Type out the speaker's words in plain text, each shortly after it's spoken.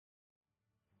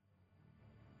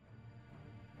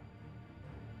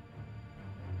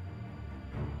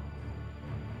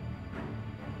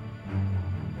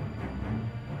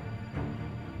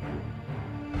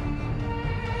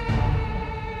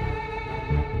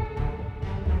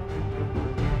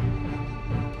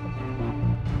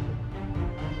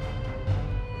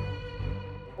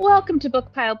Welcome to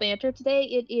Book Pile Banter. Today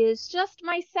it is just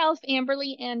myself,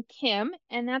 Amberly, and Kim,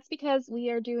 and that's because we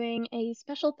are doing a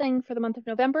special thing for the month of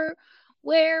November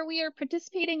where we are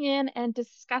participating in and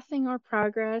discussing our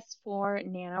progress for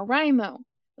NaNoWriMo,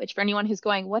 which for anyone who's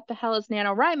going, what the hell is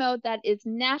NaNoWriMo? That is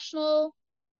National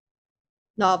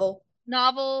Novel.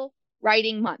 Novel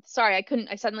Writing Month. Sorry, I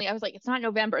was like, it's not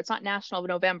November, it's not National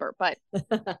November, but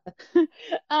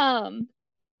um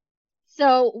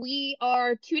So we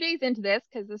are 2 days into this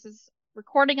because this is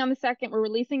recording on the second. We're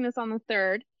releasing this on the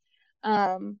third.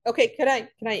 Okay, can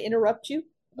I interrupt you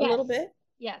a Yes, little bit?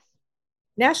 yes.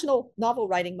 National Novel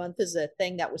Writing Month is a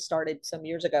thing that was started some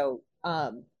years ago.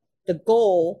 The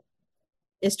goal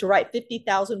is to write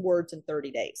 50,000 words in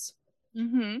 30 days.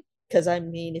 Mm-hmm. Because I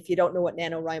mean, if you don't know what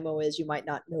NaNoWriMo is, you might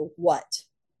not know what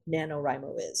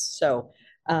NaNoWriMo is. So,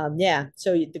 yeah,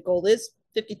 so the goal is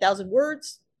 50,000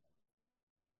 words,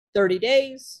 30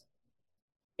 days,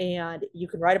 and you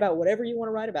can write about whatever you want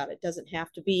to write about. It doesn't have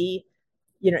to be,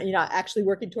 you're not actually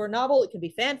working toward a novel. It can be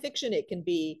fan fiction. It can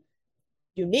be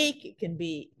unique. It can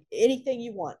be anything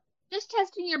you want. Just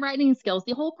testing your writing skills.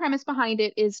 The whole premise behind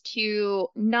it is to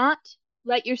not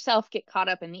let yourself get caught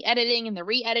up in the editing and the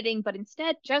re-editing, but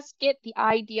instead just get the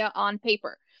idea on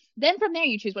paper. Then from there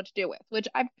you choose what to do with, which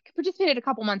I've participated a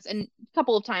couple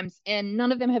of times, and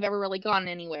none of them have ever really gone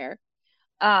anywhere.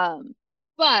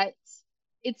 But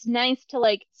it's nice to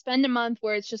like spend a month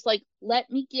where it's just like,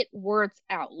 let me get words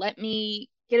out. Let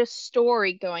me get a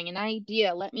story going, an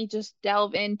idea. Let me just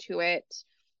delve into it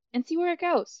and see where it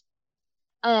goes.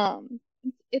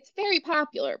 It's very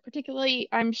popular, particularly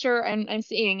I'm sure I'm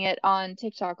seeing it on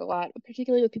TikTok a lot,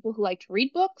 particularly with people who like to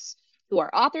read books, who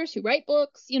are authors, who write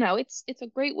books. It's a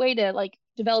great way to like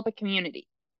develop a community.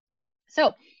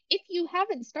 So if you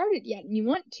haven't started yet and you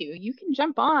want to, you can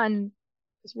jump on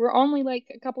because we're only like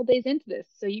a couple days into this,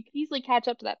 so you can easily catch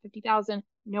up to that 50,000,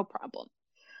 no problem.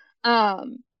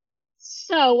 Um,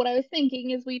 so what I was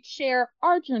thinking is we'd share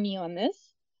our journey on this.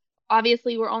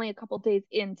 Obviously, we're only a couple days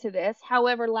into this.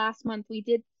 However, last month we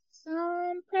did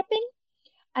some prepping.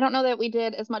 I don't know that we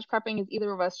did as much prepping as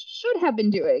either of us should have been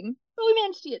doing, but we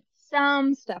managed to get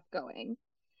some stuff going.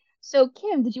 So,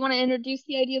 Kim, did you want to introduce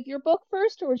the idea of your book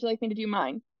first, or would you like me to do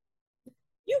mine?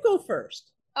 You go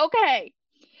first. Okay.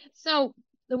 So,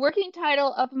 the working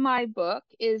title of my book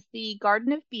is The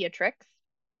Garden of Beatrix,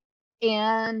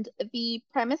 and the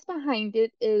premise behind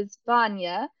it is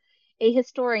Vanya, a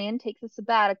historian, takes a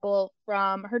sabbatical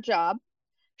from her job,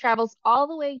 travels all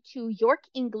the way to York,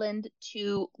 England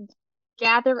to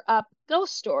gather up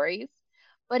ghost stories,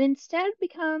 but instead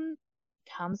comes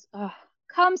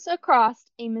comes across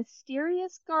a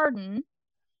mysterious garden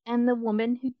and the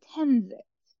woman who tends it.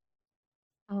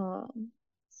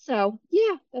 So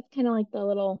yeah, that's kind of like the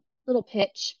little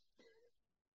pitch.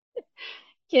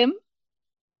 Kim?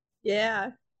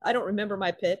 Yeah, I don't remember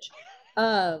my pitch.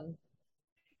 Um,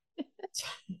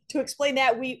 to explain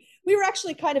that, we were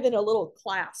actually kind of in a little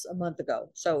class a month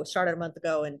ago. So it started a month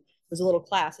ago, and it was a little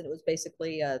class, and it was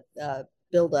basically a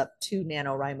build up to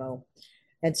NaNoWriMo.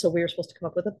 And so we were supposed to come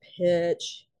up with a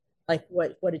pitch. Like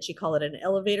what did she call it? An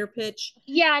elevator pitch?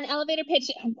 Yeah, an elevator pitch.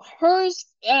 Hers,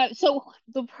 so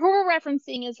who we're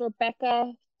referencing is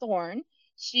Rebecca Thorne.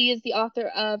 She is the author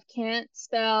of Can't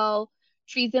Spell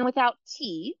Treason Without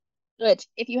T, which,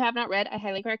 if you have not read, I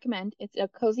highly recommend. It's a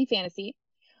cozy fantasy.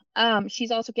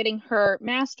 She's also getting her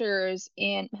master's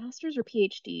or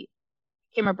PhD.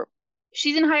 Can't remember.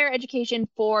 She's in higher education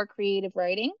for creative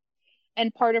writing,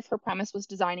 and part of her premise was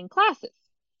designing classes.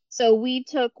 So we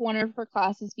took one of her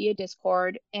classes via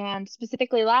Discord, and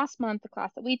specifically last month, the class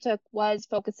that we took was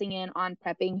focusing in on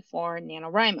prepping for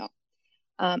NaNoWriMo.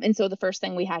 And so the first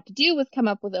thing we had to do was come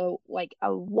up with a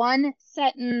one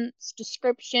sentence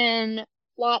description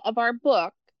plot of our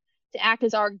book to act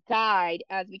as our guide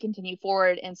as we continue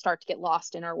forward and start to get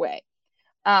lost in our way.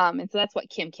 And so that's what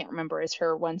Kim can't remember is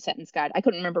her one sentence guide. I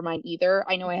couldn't remember mine either.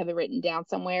 I know I have it written down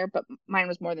somewhere, but mine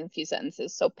was more than a few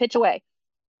sentences. So pitch away.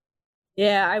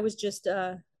 Yeah, I was just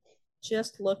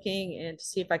looking and to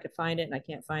see if I could find it, and I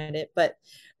can't find it. But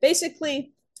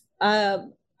basically,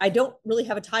 I don't really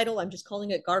have a title. I'm just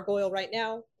calling it Gargoyle right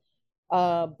now.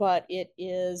 But it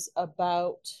is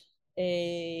about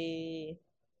a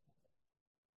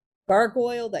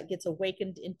gargoyle that gets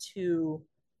awakened into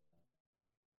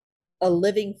a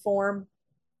living form.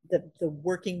 The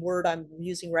working word I'm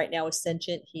using right now is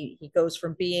sentient. He goes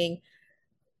from being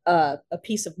a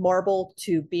piece of marble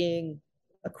to being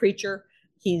a creature.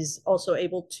 He's also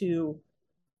able to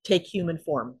take human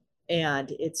form,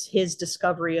 and it's his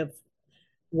discovery of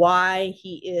why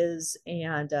he is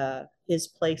and his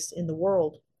place in the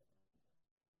world.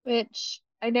 Which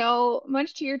I know,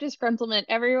 much to your disgruntlement,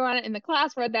 everyone in the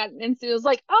class read that and Sue was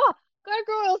like, "Oh,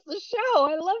 Gargoyles the show!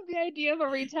 I love the idea of a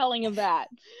retelling of that."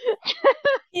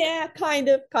 Yeah, kind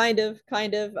of.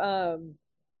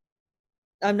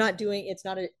 I'm not doing it's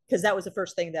not a because that was the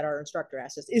first thing that our instructor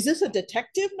asked us. Is this a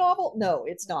detective novel? No,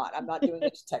 it's not. I'm not doing a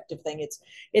detective thing.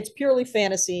 It's purely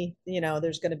fantasy. You know,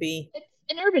 there's going to be It's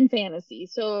an urban fantasy,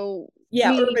 so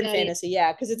yeah, meaning urban that it, fantasy.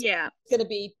 Yeah, because it's yeah, going to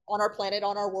be on our planet,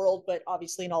 on our world, but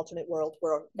obviously an alternate world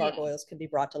where yeah, gargoyles can be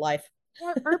brought to life.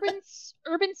 or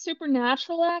urban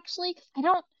supernatural actually.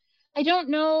 'Cause I don't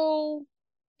know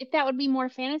if that would be more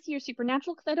fantasy or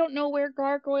supernatural because I don't know where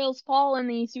gargoyles fall in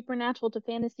the supernatural to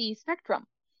fantasy spectrum.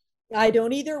 I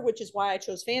don't either, which is why I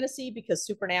chose fantasy because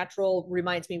supernatural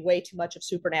reminds me way too much of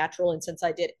supernatural. And since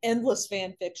I did endless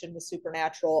fan fiction with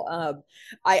supernatural,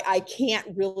 I can't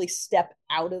really step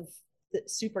out of the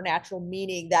supernatural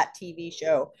meaning that TV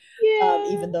show. Yeah,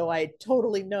 Even though I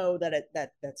totally know that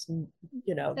that's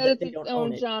that that is they its don't own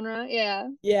own it. genre. Yeah,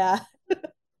 Yeah.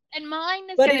 and mine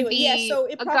is But gonna anyway, yeah, be so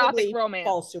it a gothic probably romance.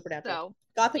 falls supernatural. So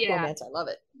Gothic yeah, romance, I love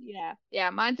it. yeah.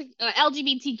 Mine's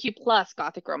LGBTQ plus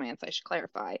gothic romance. I should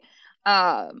clarify.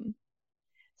 Um,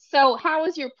 so how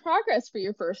was your progress for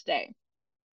your first day?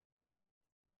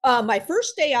 My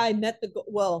first day I met the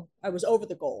well, I was over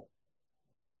the goal.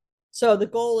 So the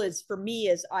goal is for me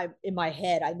is I'm in my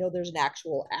head. I know there's an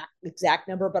actual exact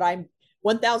number, but I'm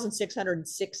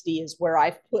 1,660 is where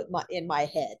I've put my in my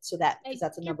head. So that because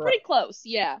that's a You're number, pretty close.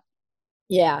 Yeah.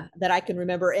 yeah, that I can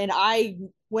remember. And I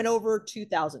went over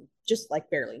 2,000, just like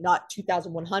barely, not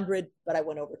 2,100, but I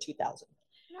went over 2,000.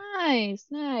 Nice,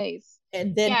 nice.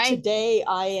 And Yeah, then today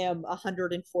I am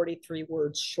 143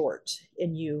 words short.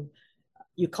 And you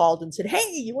called and said,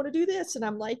 "Hey, you want to do this?" And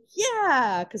I'm like,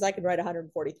 "Yeah," because I can write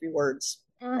 143 words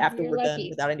after you're we're done lucky.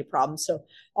 without any problems. So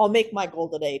I'll make my goal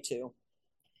today too.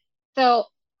 So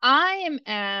I am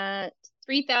at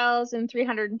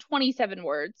 3,327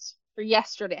 words for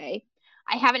yesterday.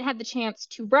 I haven't had the chance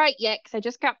to write yet because I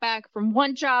just got back from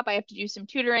one job. I have to do some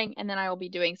tutoring and then I will be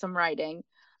doing some writing,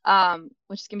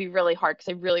 which is gonna be really hard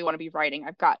because I really want to be writing.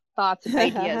 I've got thoughts and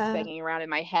ideas banging around in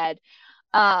my head.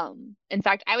 In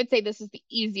fact, I would say this is the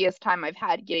easiest time I've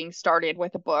had getting started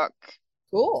with a book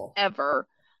Cool. ever,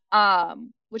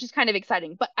 which is kind of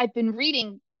exciting. But I've been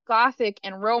reading gothic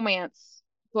and romance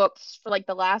books for like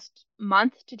the last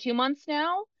month to 2 months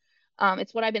now.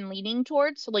 It's what I've been leaning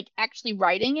towards. So like actually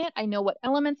writing it, I know what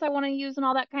elements I want to use and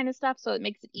all that kind of stuff, so it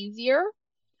makes it easier.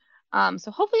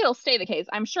 So hopefully it'll stay the case.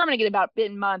 I'm sure I'm gonna get about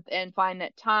bit month and find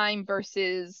that time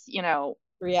versus,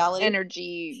 Reality.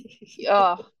 energy,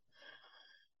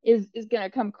 is gonna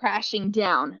come crashing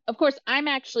down. Of course, I'm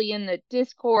actually in the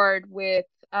Discord with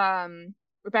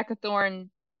Rebecca Thorne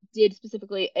did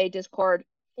specifically a Discord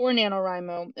for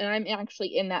NaNoWriMo, and I'm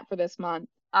actually in that for this month.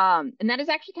 And that is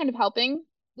actually kind of helping,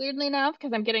 weirdly enough,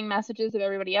 because I'm getting messages of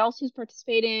everybody else who's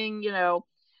participating.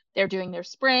 They're doing their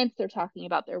sprints, they're talking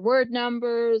about their word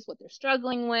numbers, what they're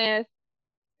struggling with.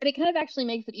 And it kind of actually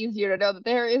makes it easier to know that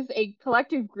there is a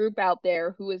collective group out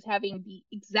there who is having the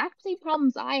exact same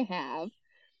problems I have,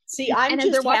 See, I'm and as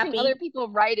they're just watching other happy. people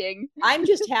writing. I'm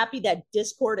just happy that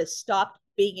Discord has stopped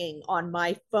binging on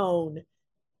my phone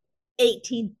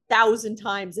 18,000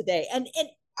 times a day. And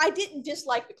I didn't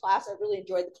dislike the class. I really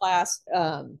enjoyed the class.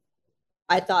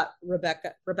 I thought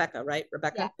Rebecca, right?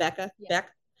 Yeah, Becca, yeah. Beck.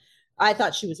 I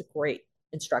thought she was a great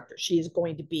instructor. She is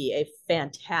going to be a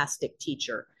fantastic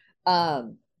teacher.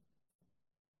 Um,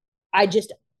 I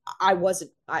just, I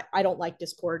wasn't, I don't like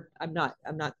Discord. I'm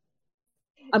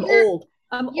You're old.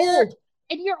 I'm you're old.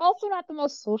 and you're also not the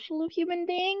most social of human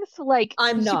beings. So, like the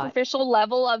I'm not. superficial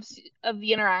level of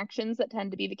the interactions that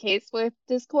tend to be the case with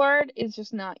Discord is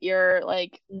just not your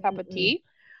like cup of Mm-mm. tea.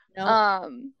 No.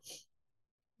 Um,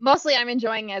 Mostly I'm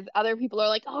enjoying as other people are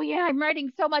like, "Oh yeah, I'm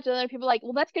writing so much," and other people are like,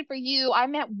 "Well, that's good for you.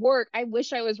 I'm at work. I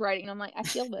wish I was writing." And I'm like, I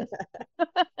feel this.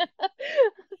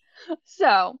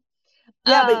 So,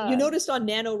 Yeah, but you uh, noticed on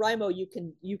NaNoWriMo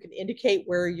you can indicate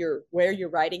where you're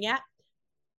writing at.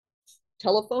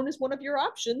 Telephone is one of your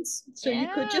options. So you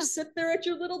could yeah. just sit there at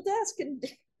your little desk and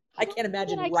I I don't can't know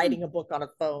that imagine I can. writing a book on a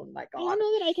phone. My I don't God.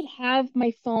 know that I can have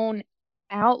my phone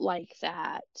out like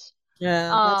that.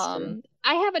 Yeah, that's true.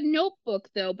 I have a notebook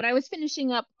though, but I was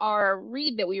finishing up our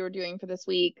read that we were doing for this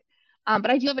week. But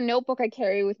I do have a notebook I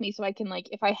carry with me so I can like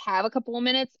if I have a couple of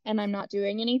minutes and I'm not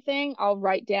doing anything, I'll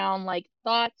write down like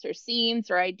thoughts or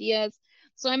scenes or ideas.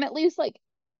 So I'm at least like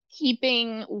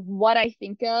keeping what I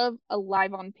think of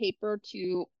alive on paper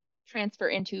to transfer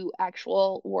into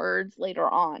actual words later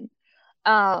on.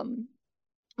 Um,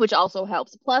 which also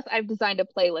helps. Plus, I've designed a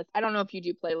playlist. I don't know if you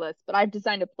do playlists, but I've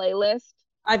designed a playlist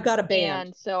I've got a band.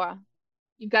 and so,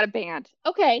 You've got a band.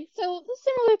 Okay, so a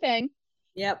similar thing.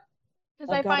 Yep,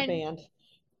 Because I've I got a find band.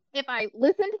 if I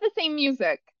listen to the same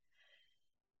music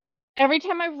every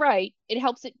time I write, it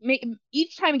helps it make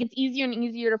each time it gets easier and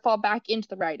easier to fall back into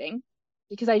the writing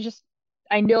because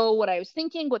I know what I was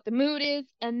thinking, what the mood is,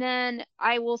 and then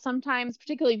I will sometimes,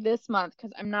 particularly this month,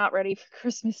 because I'm not ready for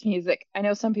Christmas music. I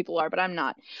know some people are, but I'm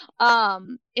not.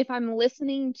 If I'm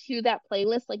listening to that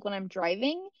playlist, like when I'm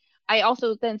driving, I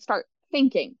also then start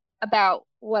thinking about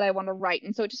what I want to write,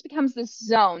 and so it just becomes this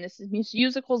zone, this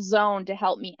musical zone to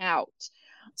help me out.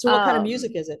 So what kind of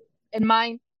music is it? And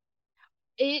mine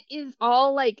it is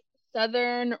all like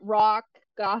Southern rock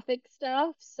gothic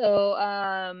stuff. So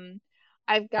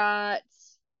I've got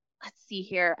let's see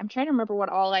here. I'm trying to remember what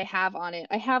all I have on it.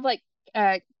 I have like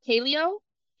Kaleo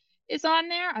is on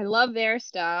there. I love their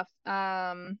stuff.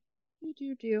 I'm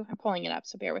pulling it up,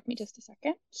 so bear with me just a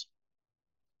second.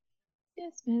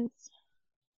 Yes, miss.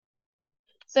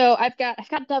 So I've got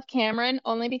Dove Cameron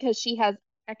only because she has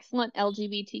excellent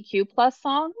LGBTQ plus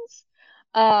songs.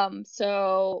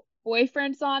 So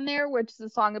Boyfriend's on there, which is a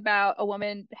song about a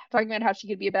woman talking about how she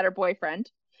could be a better boyfriend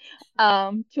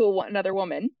to another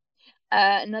woman.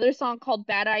 Another song called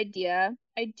Bad Idea.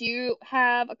 I do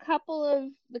have a couple of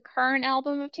the current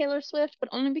album of Taylor Swift, but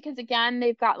only because again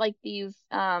they've got like these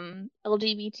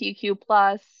LGBTQ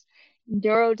plus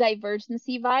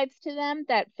neurodivergency vibes to them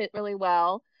that fit really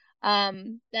well.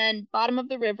 Then Bottom of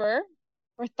the River,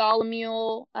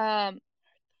 Bartholomew, and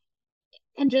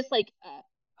just like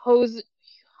Hose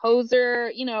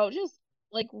Hoser, just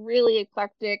like really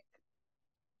eclectic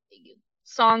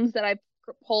songs that I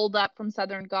pulled up from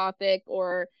Southern Gothic,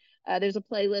 or there's a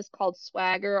playlist called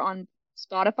Swagger on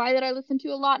Spotify that I listen to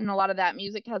a lot, and a lot of that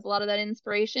music has a lot of that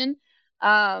inspiration.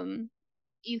 Um,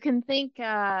 you can think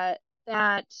that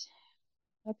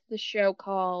what's the show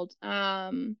called?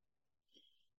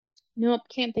 Nope,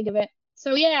 can't think of it.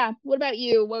 So yeah, what about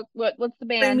you? What's the Bring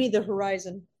band? Me the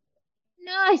Horizon.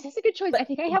 Nice, that's a good choice. I But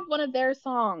think I have one of their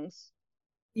songs.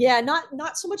 yeah,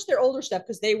 not so much their older stuff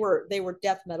because they were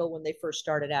death metal when they first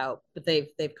started out, but they've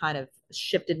kind of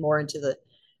shifted more into the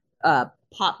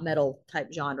pop metal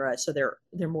type genre. So their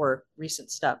more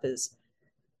recent stuff is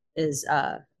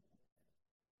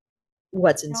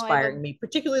what's No, I have a inspiring me,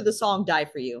 particularly the song "Die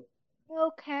for You."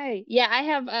 okay. Yeah, I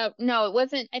have no, it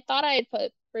wasn't I thought I had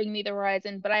put Bring Me the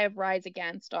Horizon, but I have Rise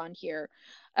Against on here.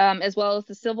 As well as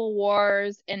the Civil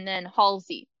Wars and then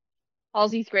Halsey's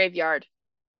Graveyard.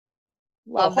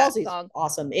 Well, Love that Halsey's song.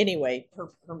 awesome. Anyway,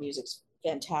 her music's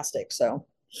fantastic. So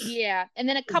Yeah. And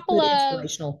then a it's couple good of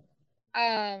inspirational.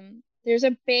 there's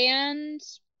a band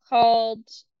called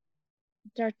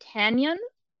D'Artagnan,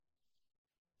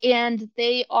 and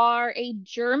they are a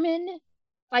German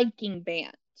Viking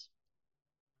band.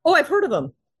 Oh, I've heard of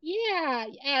them. Yeah,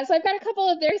 yeah. So I've got a couple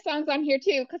of their songs on here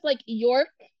too, because like York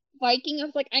Viking, I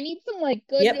was like, I need some like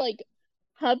good Yep. like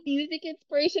pub music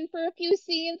inspiration for a few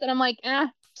scenes, and I'm like,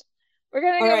 we're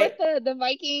gonna All go with right. the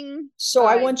Viking So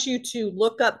I vibe. want you to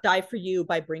look up "Die for You"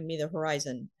 by Bring Me the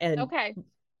Horizon and Okay.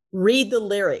 read the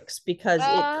lyrics because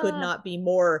it could Uh, not be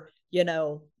more,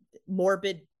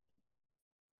 morbid,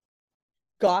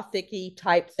 gothic-y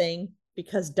type thing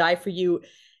because "Die for You"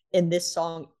 in this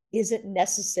song isn't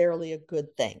necessarily a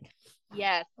good thing.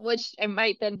 yes, which I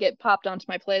might then get popped onto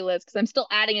my playlist because I'm still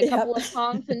adding a couple Yep. of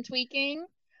songs and tweaking.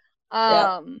 Yep.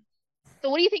 Um, so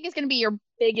what do you think is gonna be your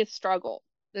biggest struggle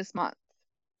this month?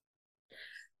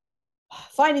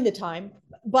 Finding the time,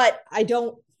 but I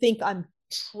don't think I'm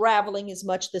traveling as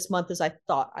much this month as I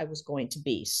thought I was going to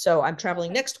be. So I'm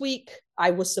traveling Okay. next week.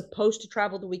 I was supposed to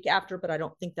travel the week after, but I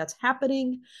don't think that's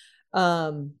happening.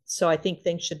 So I think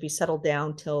things should be settled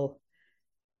down till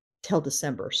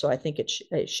December. So I think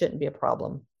it shouldn't be a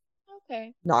problem.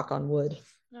 Okay. Knock on wood,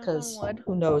 Knock on because wood.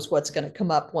 who knows what's going to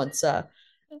come up once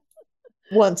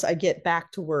I get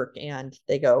back to work and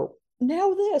they go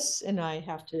now this, and I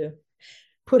have to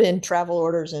put in travel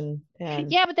orders and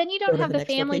Yeah, but then you go don't to have the the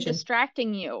next family location.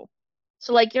 distracting you.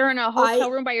 So like you're in a I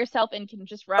hotel room by yourself and can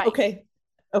just write. okay,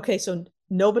 okay. So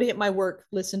nobody at my work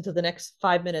listen to the next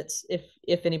 5 minutes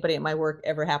if anybody at my work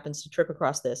ever happens to trip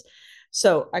across this.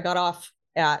 So I got off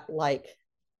at like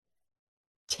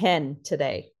 10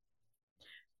 today.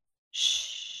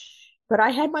 Shh. But I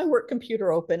had my work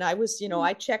computer open.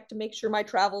 I checked to make sure my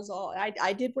travels all.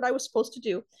 I did what I was supposed to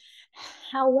do.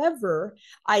 However,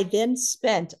 I then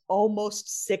spent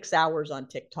almost 6 hours on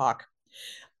TikTok.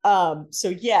 So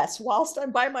yes, whilst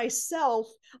I'm by myself,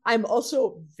 I'm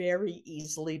also very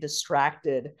easily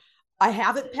distracted. I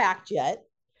haven't packed yet.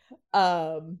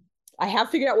 Um, I have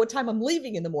figured out what time I'm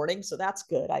leaving in the morning, so that's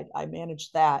good. I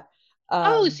managed that.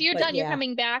 Oh, so you're But done. You're yeah.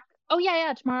 coming back. Oh yeah,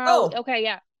 yeah, tomorrow. Oh, Okay,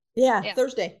 yeah. Yeah, Yeah.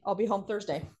 Thursday. I'll be home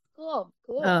Thursday. Cool.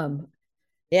 Cool.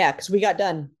 Yeah, because we got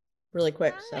done really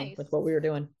quick. So Nice. with what we were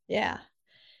doing. Yeah.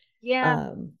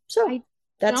 Yeah. So I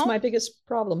that's don't my biggest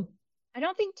problem. I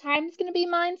don't think time's gonna be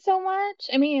mine so much.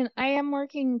 I mean, I am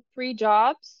working 3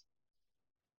 jobs.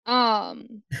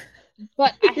 Um,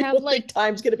 but I You have don't think like,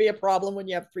 time's gonna be a problem when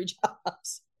you have 3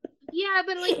 jobs. yeah,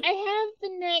 but like I have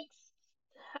the next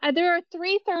there are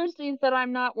 3 Thursdays that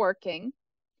I'm not working.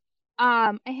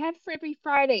 I have every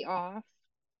Friday off.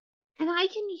 And I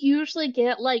can usually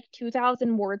get like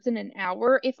 2,000 words in an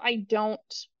hour if I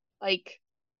don't like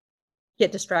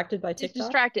Get distracted by just TikTok.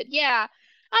 distracted. Yeah.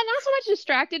 Not so much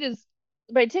distracted as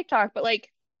by TikTok, but like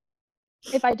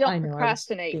if I don't I know I was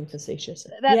procrastinate. being facetious.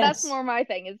 That's Yes. more my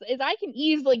thing is I can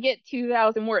easily get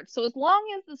 2,000 words. So as long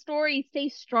as the story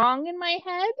stays strong in my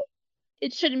head,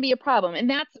 it shouldn't be a problem. And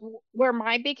that's where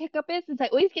my big hiccup is I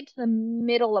always get to the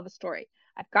middle of a story.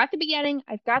 I've got the beginning,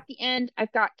 I've got the end,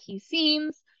 I've got key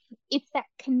scenes. It's that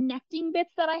connecting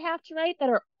bits that I have to write that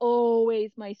are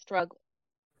always my struggle.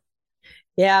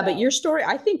 Yeah, but So, your story,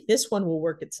 I think this one will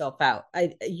work itself out.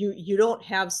 You don't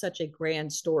have such a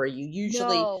grand story. You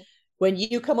usually, no. when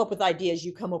you come up with ideas,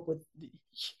 you come up with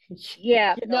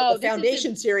Yeah, the no, this isn't.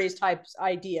 foundation series types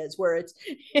ideas where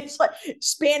it's like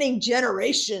spanning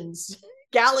generations,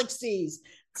 galaxies.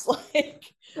 It's like,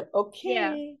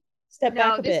 Yeah. okay, step back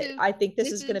No, a this bit. is I think this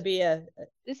this is going to is be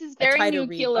this is a very tighter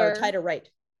read or a nuclear. tighter write.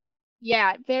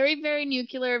 Yeah, very, very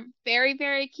nuclear, very,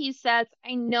 very key sets.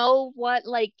 I know what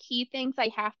like key things I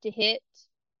have to hit.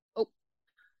 Oh,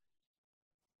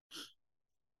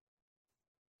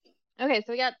 okay,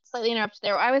 so we got slightly interrupted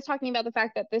there. I was talking about the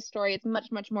fact that this story is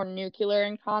much, much more nuclear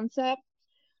in concept.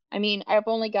 I mean, I've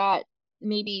only got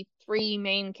maybe 3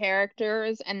 main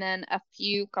characters and then a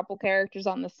few couple characters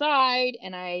on the side,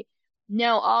 and I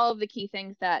know all of the key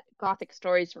things that Gothic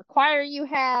stories require you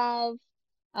have.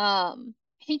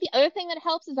 I think the other thing that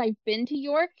helps is I've been to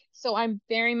York, so I'm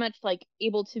very much like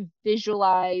able to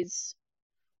visualize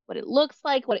what it looks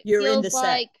like, what it You're in the feels set.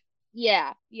 like.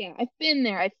 Yeah, yeah, I've been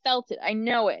there, I felt it, I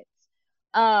know it.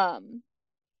 Um,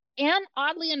 and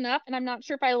oddly enough, and I'm not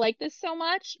sure if I like this so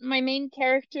much, my main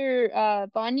character,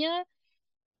 Vanya,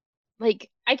 like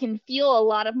I can feel a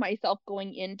lot of myself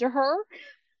going into her.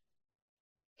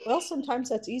 Well, sometimes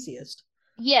that's easiest.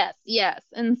 Yes, yes.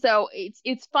 And so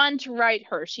it's fun to write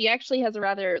her. She actually has a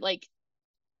rather like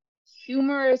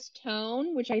humorous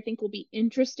tone, which I think will be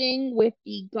interesting with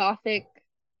the gothic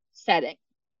setting.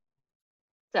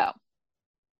 So,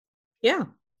 Yeah.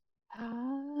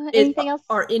 It anything else?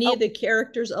 are any of Oh, the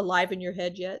characters alive in your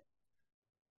head yet?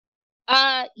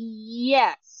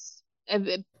 yes.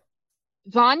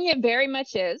 Vanya very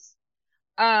much is.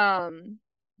 Um,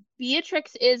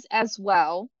 Beatrix is as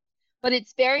well, but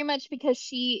it's very much because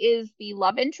she is the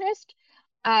love interest.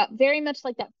 Very much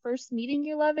like that first meeting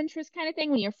your love interest kind of thing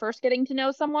when you're first getting to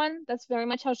know someone. That's very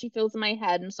much how she feels in my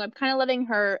head. And so I'm kind of letting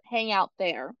her hang out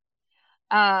there.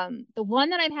 The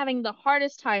one that I'm having the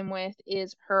hardest time with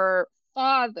is her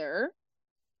father.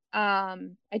 I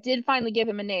did finally give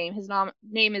him a name. His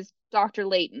name is Dr.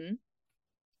 Layton.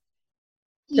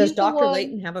 Does He's the Dr. one,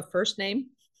 Layton have a first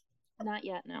name? not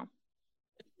yet, no.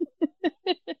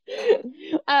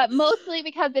 Mostly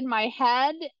because in my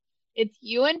head it's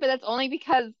Ewan, but that's only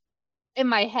because in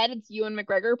my head it's Ewan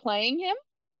McGregor playing him.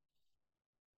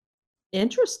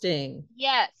 Interesting.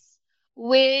 Yes.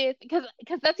 With because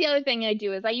that's the other thing I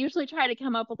do is I usually try to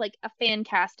come up with like a fan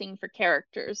casting for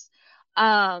characters.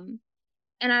 Um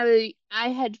and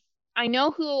I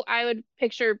know who I would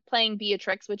picture playing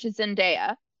Beatrix, which is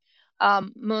Zendaya.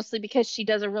 Mostly because she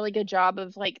does a really good job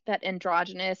of like that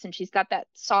androgynous and she's got that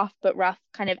soft but rough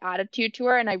kind of attitude to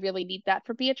her, and I really need that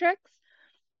for Beatrix.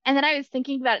 And then I was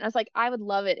thinking about it and I was like, I would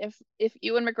love it if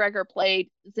Ewan McGregor played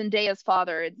Zendaya's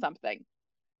father in something.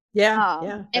 Yeah,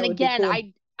 yeah, And that would be again, cool.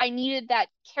 I needed that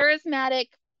charismatic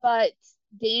but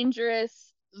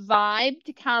dangerous vibe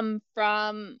to come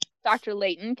from Dr.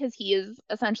 Layton because he is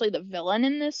essentially the villain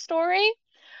in this story.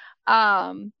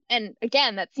 And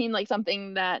again, that seemed like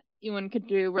something that Ewan could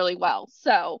do really well.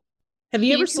 So Have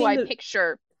you ever he's who seen I the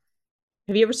picture.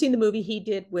 Have you ever seen the movie he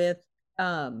did with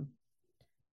um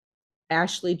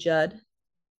Ashley Judd?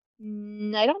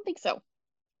 I don't think so.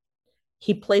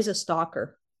 He plays a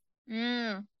stalker.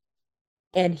 Mm,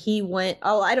 And he went,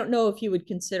 oh, I don't know if you would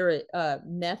consider it a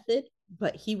method,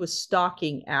 but he was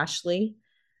stalking Ashley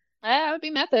that would be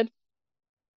method.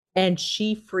 and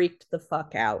she freaked the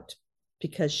fuck out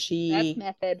because That's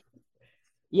method.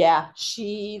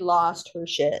 she lost her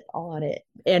shit on it.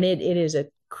 And it is a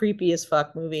creepy as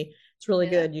fuck movie. It's really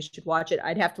Yeah. good. You should watch it.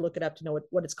 I'd have to look it up to know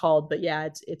what it's called, but yeah,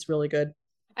 it's really good.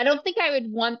 I don't think I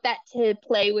would want that to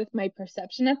play with my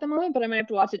perception at the moment, but I might have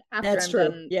to watch it after That's I'm true.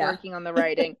 done Yeah. working on the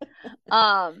writing.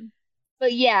 Um,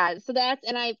 but yeah, so that's,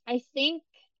 and I think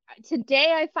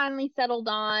today I finally settled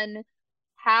on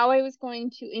how I was going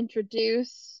to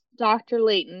introduce Dr.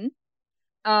 Layton.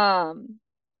 Um,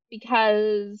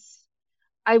 because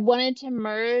I wanted to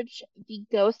merge the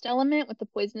ghost element with the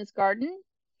poisonous garden.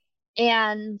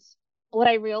 And what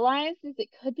I realized is it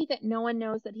could be that no one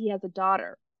knows that he has a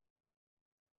daughter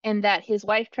and that his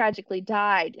wife tragically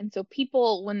died. And so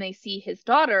people, when they see his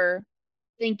daughter,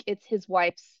 think it's his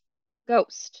wife's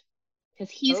ghost because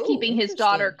he's Oh, keeping his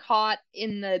daughter interesting. caught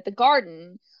in the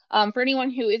garden. For anyone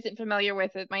who isn't familiar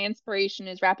with it, my inspiration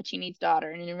is Rappaccini's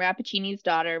daughter. And in Rappaccini's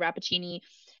daughter, Rappaccini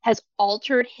has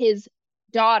altered his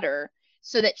daughter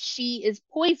so that she is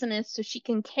poisonous so she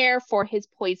can care for his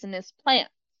poisonous plant.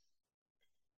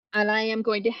 And I am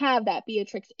going to have that.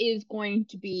 Beatrix is going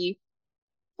to be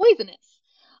poisonous.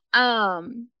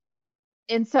 Um,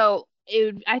 and so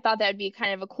I thought that would be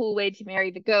kind of a cool way to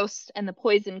marry the ghost and the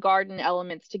poison garden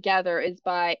elements together is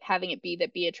by having it be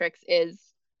that Beatrix is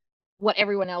what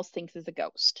everyone else thinks is a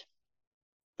ghost.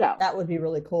 So, That would be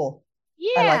really cool.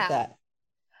 I like yeah. that.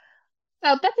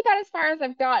 So that's about as far as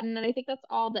I've gotten, and I think that's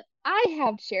all that I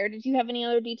have shared. Did you have any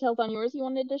other details on yours you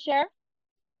wanted to share?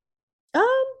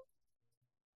 Um,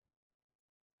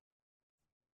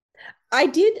 I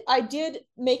did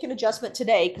make an adjustment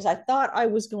today because I thought I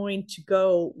was going to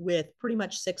go with pretty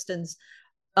much Sixton's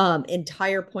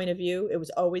entire point of view. It was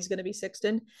always going to be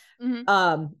Sixton.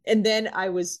 Mm-hmm. And then I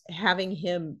was having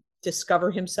him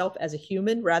discover himself as a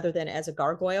human rather than as a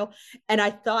gargoyle. And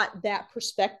I thought that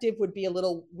perspective would be a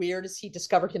little weird as he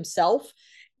discovered himself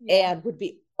Yeah. and would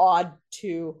be odd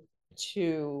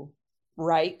to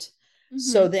write. Mm-hmm.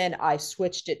 So then I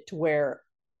switched it to where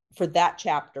for that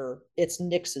chapter, it's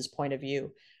Nyx's point of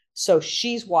view. So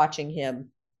she's watching him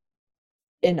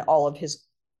in all of his,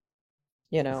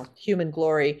 human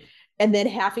glory, and then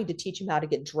having to teach him how to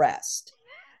get dressed.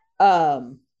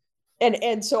 Um,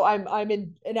 and so I'm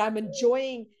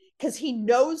enjoying because he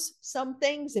knows some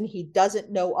things and he doesn't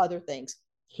know other things.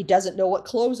 He doesn't know what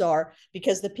clothes are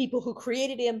because the people who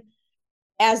created him,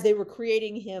 as they were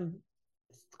creating him,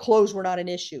 clothes were not an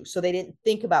issue. So they didn't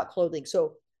think about clothing.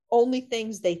 So only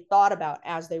things they thought about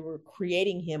as they were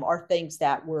creating him are things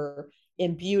that were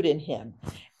imbued in him.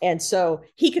 And so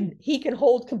he can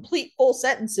hold complete full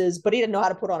sentences, but he didn't know how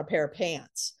to put on a pair of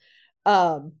pants.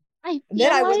 I And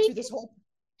then feel I went like through this whole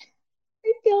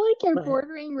I feel like you're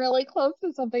bordering really close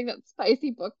to something that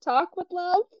Spicy Book Talk would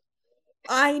love.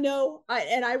 I know,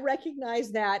 and I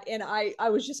recognize that, and I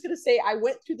was just gonna say I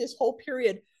went through this whole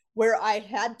period where I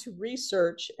had to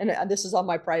research, and this is on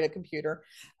my private computer,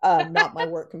 not my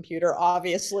work computer,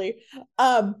 obviously.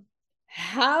 Um,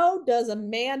 how does a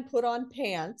man put on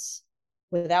pants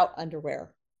without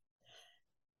underwear?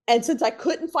 And since I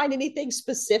couldn't find anything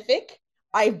specific,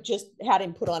 I just had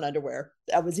him put on underwear.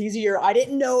 That was easier. I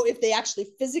didn't know if they actually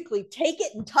physically take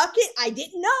it and tuck it. I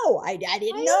didn't know. I Why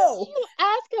didn't don't know. you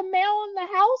ask a male in the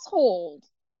household?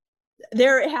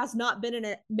 There has not been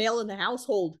a male in the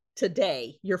household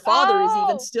today. Your father is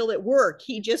even Oh, still at work.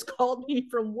 He just called me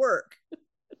from work.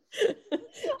 I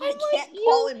I'm like can't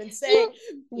call him and you say you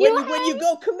when you have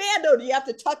go commando, do you have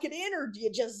to tuck it in or do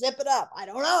you just zip it up? I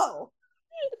don't know.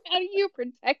 how do you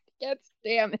protect against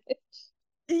damage?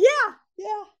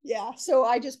 Yeah, yeah. So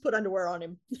I just put underwear on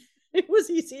him. It was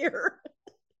easier.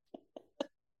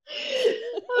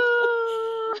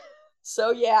 Oh,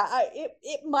 So yeah,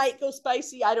 it might go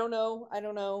spicy. I don't know. I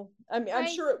don't know. I'm I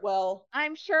sure it will.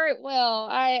 I'm sure it will.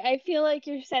 I feel like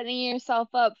you're setting yourself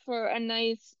up for a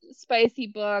nice spicy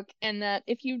book, and that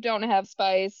if you don't have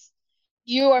spice,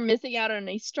 you are missing out on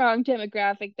a strong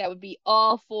demographic that would be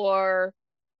all for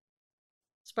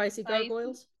Spicy spicy.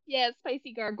 gargoyles. Yeah,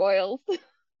 spicy gargoyles.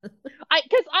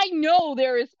 Because I know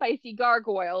there is spicy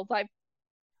gargoyles. I've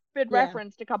been Yeah.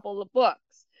 referenced a couple of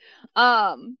books.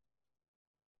 Um,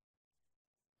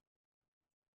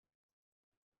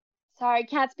 sorry,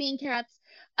 cats being cats.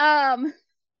 Um,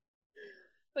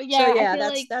 but So yeah, I yeah, feel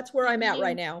that's like that's where I'm at right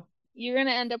you now. you're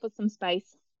gonna end up with some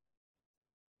spice.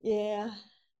 Yeah.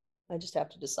 I just have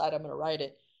to decide I'm going to write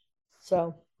it.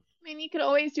 So I mean, you could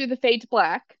always do the fade to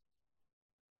black.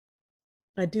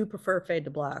 I do prefer fade to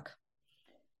black.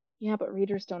 Yeah, but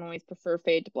readers don't always prefer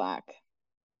fade to black.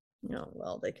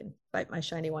 Well, they can bite my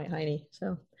shiny white hiney.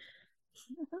 So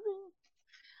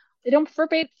They don't prefer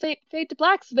fade to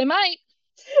black, so they might.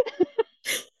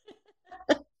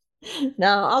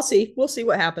 no, I'll see. We'll see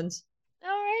what happens.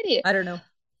 Alrighty. I don't know.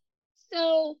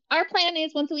 So our plan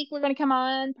is once a week we're gonna come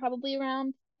on, probably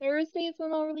around Thursdays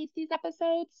when we'll release these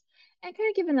episodes. and kind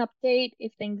of give an update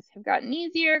if things have gotten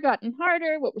easier, gotten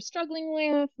harder, what we're struggling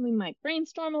with. We might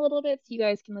brainstorm a little bit so you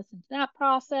guys can listen to that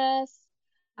process.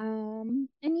 And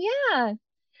yeah,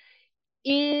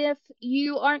 if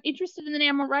you aren't interested in the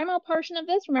NaNoWriMo portion of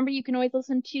this, remember you can always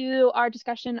listen to our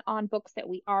discussion on books that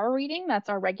we are reading. That's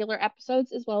our regular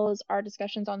episodes, as well as our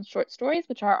discussions on short stories,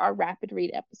 which are our rapid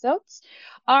read episodes.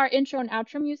 Our intro and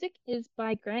outro music is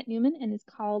by Grant Newman and is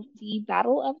called The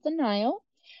Battle of the Nile.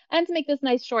 And to make this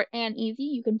nice, short, and easy,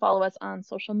 you can follow us on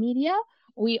social media.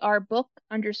 We are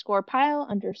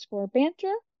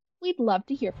book_pile_banter. We'd love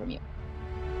to hear from you.